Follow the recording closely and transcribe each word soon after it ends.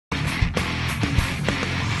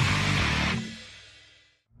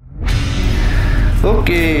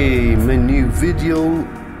Okay, my new video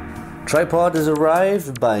tripod has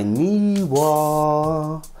arrived by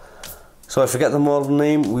Neewer. So I forget the model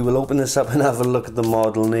name. We will open this up and have a look at the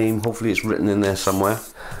model name. Hopefully it's written in there somewhere.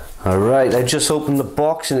 Alright, I just opened the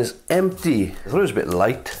box and it's empty. I thought it was a bit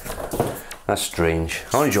light. That's strange.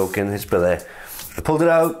 I'm only joking, it's still there. I pulled it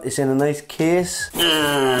out, it's in a nice case. Feels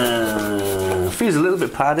a little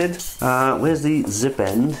bit padded. Where's the zip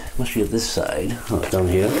end? Must be at this side. Oh, down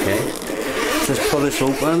here, okay. Just pull this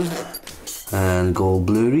open and go all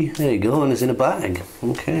blurry. There you go, and it's in a bag.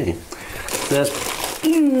 Okay. Let's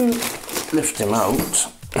lift him out.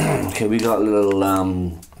 Okay, we got a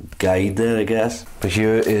little guide there, I guess. But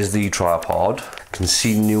here is the tripod. You can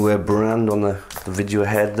see Neewer brand on the video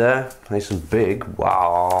head there. Nice and big.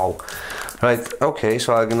 Wow. Right, okay,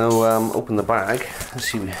 so I'm going to open the bag.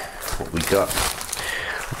 Let's see what we got.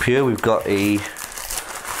 Up here we've got a...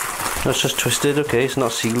 That's just twisted, okay, it's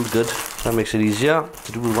not sealed, good. That makes it easier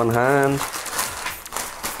to do with one hand.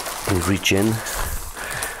 And reach in,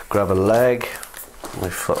 grab a leg, my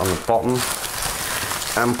foot on the bottom,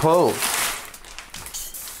 and pull.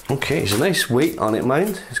 Okay, it's a nice weight on it,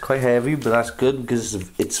 mind. It's quite heavy, but that's good because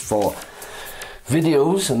it's for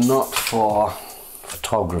videos and not for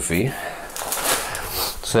photography.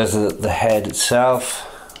 So there's the head itself.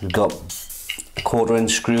 We've got a 1/4"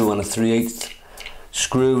 screw and a 3/8"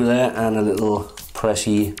 screw there, and a little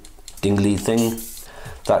pressy dingly thing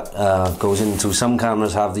that goes into. Some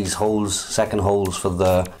cameras have these holes, second holes for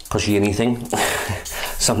the pushy anything.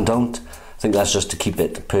 Some don't. I think that's just to keep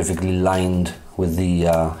it perfectly lined with the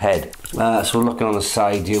head. So looking on the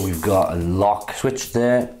side here, we've got a lock switch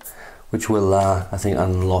there, which will I think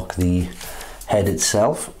unlock the head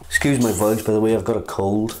itself. Excuse my voice, by the way, I've got a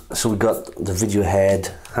cold. So we've got the video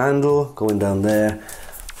head handle going down there.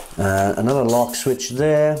 Another lock switch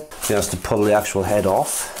there. That's to pull the actual head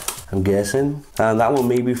off, I'm guessing. And that one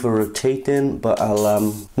may be for rotating, but I'll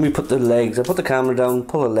let me put the legs. I put the camera down,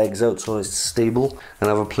 pull the legs out so it's stable, and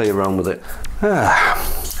have a play around with it.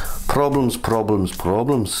 Problems.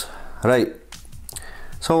 Right.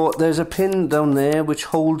 So there's a pin down there which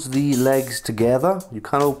holds the legs together. You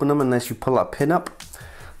can't open them unless you pull that pin up.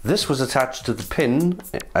 This was attached to the pin.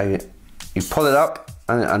 You pull it up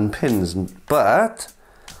and it unpins, but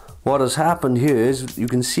what has happened here is, you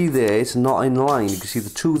can see there, it's not in line. You can see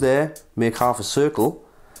the two there make half a circle.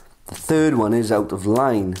 The third one is out of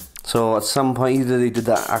line. So at some point, either they did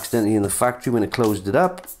that accidentally in the factory when it closed it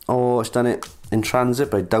up, or it's done it in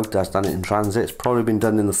transit, but I doubt that's done it in transit. It's probably been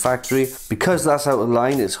done in the factory. Because that's out of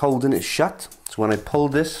line, it's holding it shut. So when I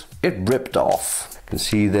pulled this, it ripped off. You can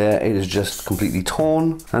see there, it is just completely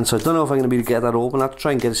torn. And so I don't know if I'm going to be able to get that open. I have to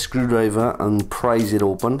try and get a screwdriver and prise it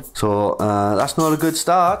open. So that's not a good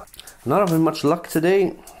start. Not having much luck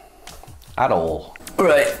today at all.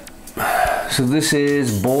 Right, so this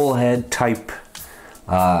is ball head type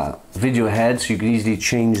video head, so you can easily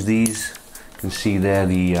change these. You can see there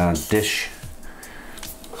the dish.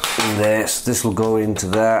 This will go into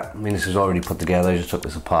that. I mean, this is already put together, I just took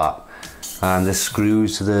this apart. And this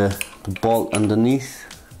screws to the bolt underneath.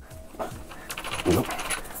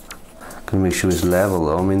 Gonna make sure it's level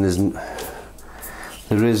though. I mean,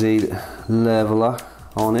 there is a leveler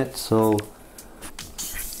on it, so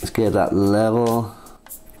let's get that level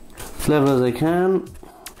as I can.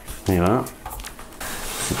 There you are.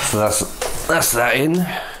 So that's that in.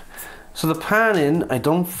 So the panning, I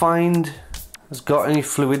don't find has got any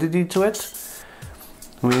fluidity to it.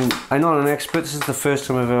 I mean, I'm not an expert. This is the first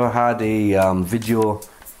time I've ever had a video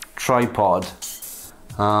tripod,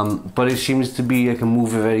 but it seems to be I can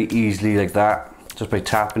move it very easily like that just by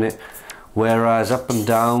tapping it. Whereas up and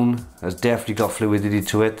down has definitely got fluidity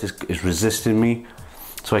to it. It's resisting me,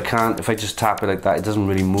 so I can't. If I just tap it like that, it doesn't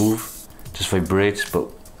really move, it just vibrates. But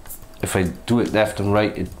if I do it left and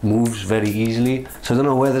right, it moves very easily. So I don't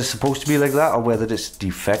know whether it's supposed to be like that or whether it's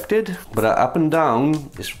defected. But up and down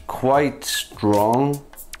is quite strong,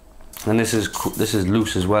 and this is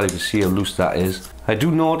loose as well. You can see how loose that is. I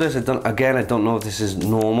do notice. I don't know if this is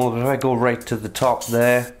normal, but if I go right to the top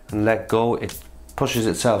there and let go, it pushes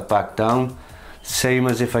itself back down. Same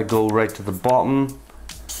as if I go right to the bottom,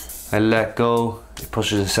 I let go, it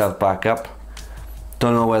pushes itself back up.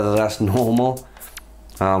 Don't know whether that's normal.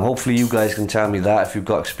 Hopefully you guys can tell me that if you've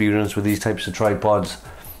got experience with these types of tripods.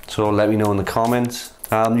 So let me know in the comments.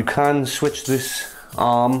 You can switch this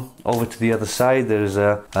arm over to the other side. There's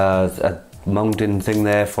a mounting thing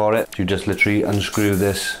there for it. You just literally unscrew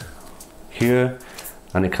this here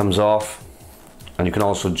and it comes off, and you can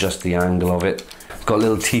also adjust the angle of it. It's got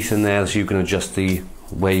little teeth in there so you can adjust the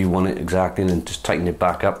where you want it exactly and then just tighten it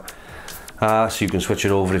back up. So you can switch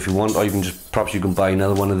it over if you want, or you can just, perhaps you can buy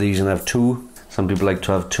another one of these and have two. Some people like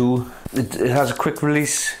to have two. It has a quick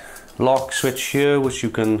release lock switch here, which you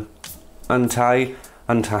can untwist.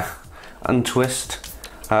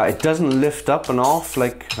 It doesn't lift up and off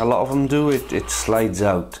like a lot of them do. It slides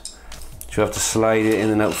out. So you have to slide it in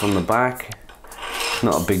and out from the back.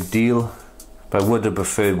 Not a big deal. But I would have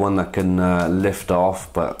preferred one that can lift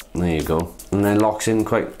off, but there you go. And then locks in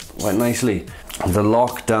quite nicely. The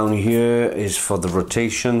lock down here is for the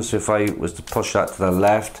rotation, so if I was to push that to the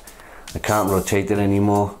left, I can't rotate it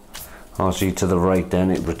anymore. Obviously to the right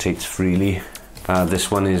then it rotates freely. This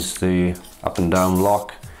one is the up and down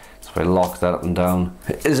lock, so if I lock that up and down,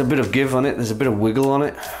 there's a bit of give on it, there's a bit of wiggle on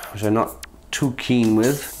it, which I'm not too keen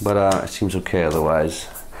with, but it seems okay otherwise.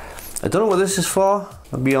 I don't know what this is for,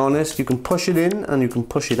 I'll be honest. You can push it in and you can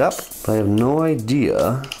push it up, but I have no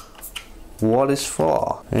idea what it's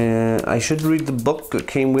for. I should read the book that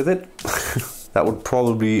came with it. That would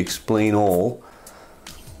probably explain all.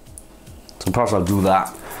 So perhaps I'll do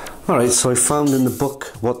that. Alright, so I found in the book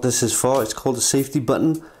what this is for. It's called a safety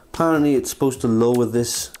button. Apparently it's supposed to lower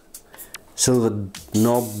this silver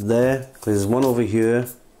knob there. There's one over here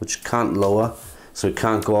which can't lower, so it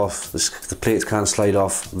can't go off, the plates can't slide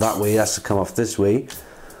off that way, it has to come off this way.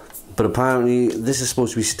 But apparently this is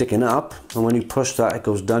supposed to be sticking up, and when you push that it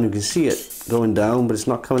goes down. You can see it going down, but it's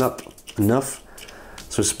not coming up enough.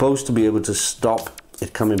 So it's supposed to be able to stop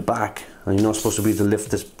it coming back, and you're not supposed to be able to lift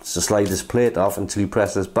this, to slide this plate off until you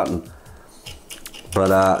press this button.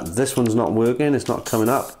 But this one's not working, it's not coming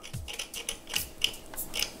up.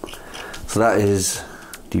 So that is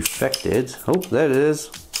defected. Oh, there it is.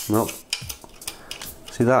 Nope.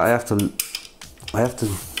 See that? I have to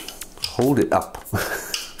hold it up.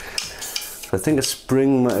 So I think a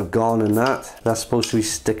spring might have gone in that. That's supposed to be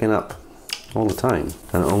sticking up all the time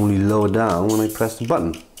and only lower down when I press the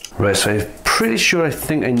button. Right, so I'm pretty sure, I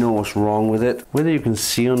think I know what's wrong with it. Whether you can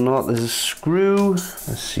see or not, there's a screw.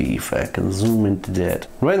 Let's see if I can zoom into that.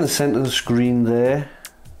 Right in the center of the screen there.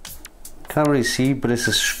 Can't really see, but it's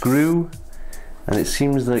a screw and it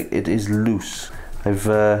seems like it is loose. I've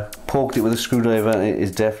poked it with a screwdriver and it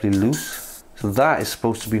is definitely loose. So that is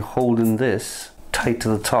supposed to be holding this tight to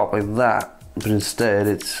the top like that, but instead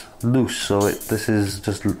it's loose, so this is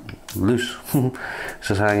just loose. It's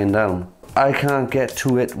just hanging down. I can't get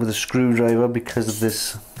to it with a screwdriver because of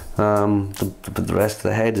this, the rest of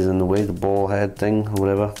the head is in the way, the ball head thing or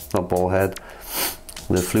whatever, not ball head,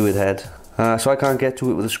 the fluid head. So I can't get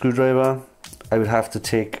to it with a screwdriver. I would have to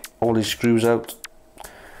take all these screws out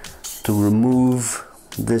to remove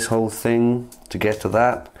this whole thing to get to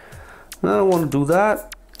that. I don't want to do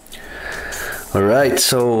that. Alright,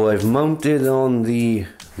 so I've mounted on the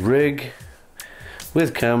rig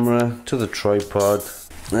with camera to the tripod.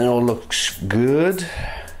 It all looks good.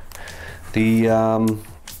 The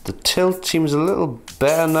tilt seems a little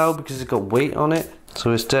better now because it's got weight on it,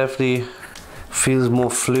 so it's definitely feels more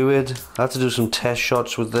fluid. I have to do some test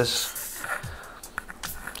shots with this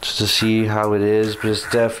just to see how it is, but it's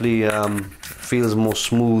definitely feels more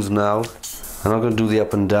smooth now. I'm not going to do the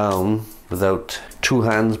up and down without two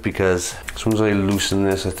hands because as soon as I loosen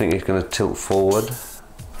this, I think it's going to tilt forward.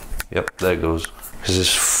 Yep, there it goes. Because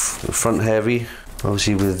it's front heavy,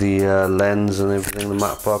 obviously with the lens and everything, the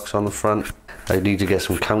matte box on the front. I need to get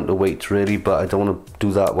some counterweights really, but I don't want to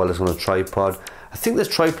do that while it's on a tripod. I think this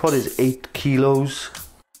tripod is 8 kilos.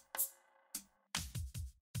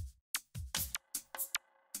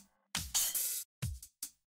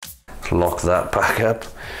 Lock that back up.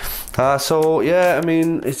 So yeah, I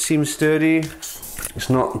mean, it seems sturdy. It's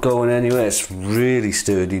not going anywhere. It's really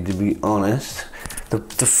sturdy, to be honest.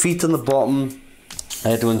 The feet on the bottom, I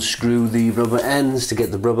had to unscrew the rubber ends to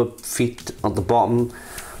get the rubber feet on the bottom.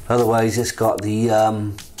 Otherwise it's got the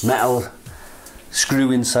metal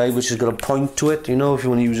screw inside which has got a point to it, you know, if you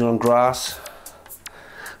want to use it on grass.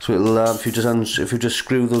 So it'll if you just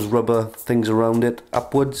screw those rubber things around it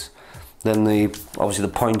upwards, then obviously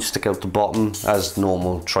the points stick out the bottom as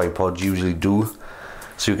normal tripods usually do,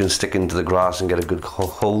 so you can stick into the grass and get a good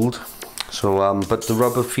hold. So but the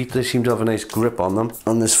rubber feet, they seem to have a nice grip on them.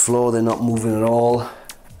 On this floor they're not moving at all.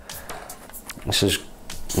 This is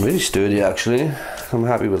really sturdy actually. I'm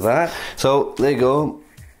happy with that. So there you go.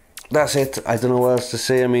 That's it. I don't know what else to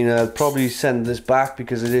say. I mean, I'll probably send this back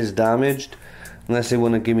because it is damaged. Unless they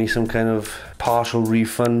want to give me some kind of partial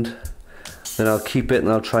refund, then I'll keep it and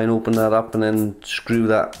I'll try and open that up and then screw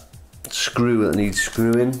that screw that needs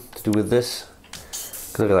screwing to do with this.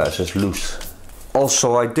 Look at that, it's just loose.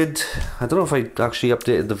 Also, I don't know if I actually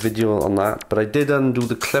updated the video on that, but I did undo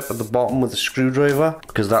the clip at the bottom with a screwdriver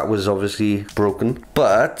because that was obviously broken.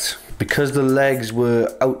 But because the legs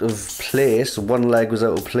were out of place, one leg was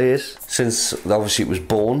out of place, since obviously it was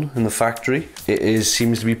born in the factory,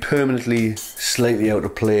 seems to be permanently slightly out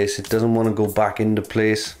of place. It doesn't want to go back into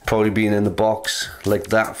place. Probably being in the box like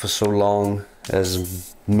that for so long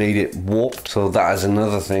has made it warped. So that is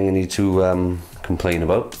another thing I need to complain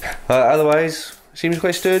about. Otherwise, seems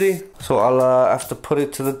quite sturdy. So I'll have to put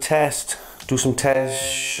it to the test. Do some test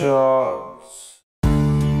shots.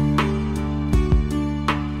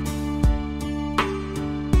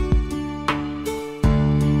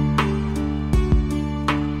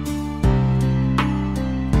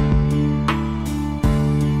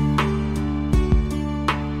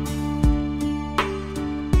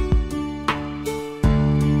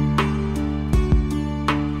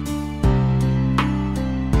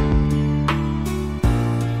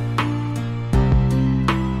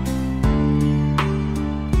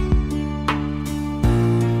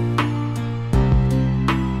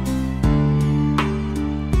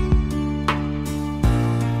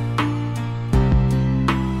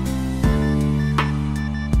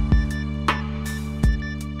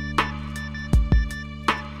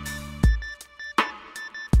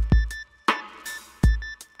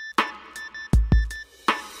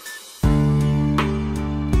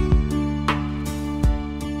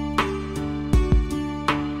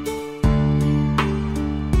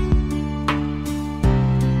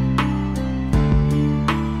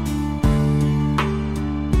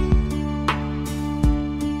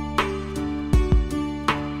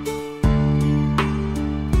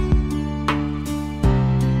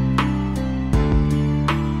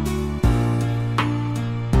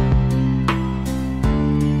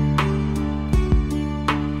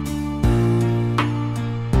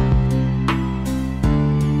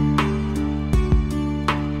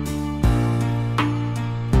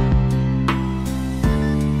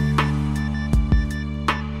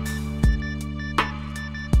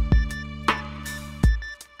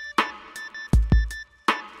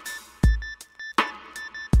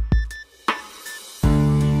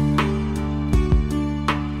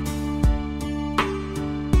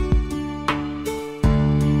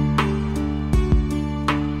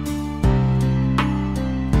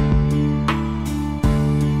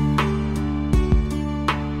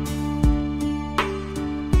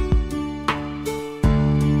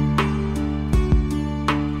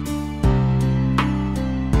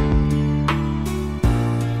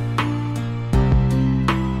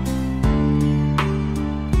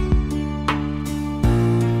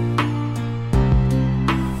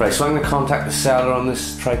 Right, so I'm going to contact the seller on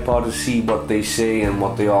this tripod to see what they say and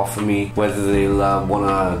what they offer me, whether they'll want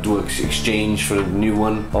to do an exchange for a new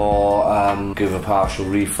one or give a partial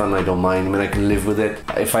refund. I don't mind. I mean, I can live with it.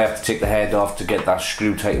 If I have to take the head off to get that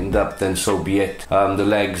screw tightened up, then so be it. The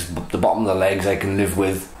legs, the bottom of the legs I can live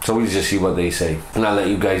with. So we'll just see what they say. And I'll let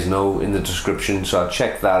you guys know in the description, so I'll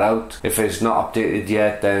check that out. If it's not updated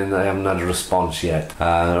yet, then I haven't had a response yet.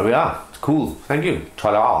 There we are. Cool. Thank you.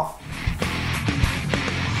 Ta-da.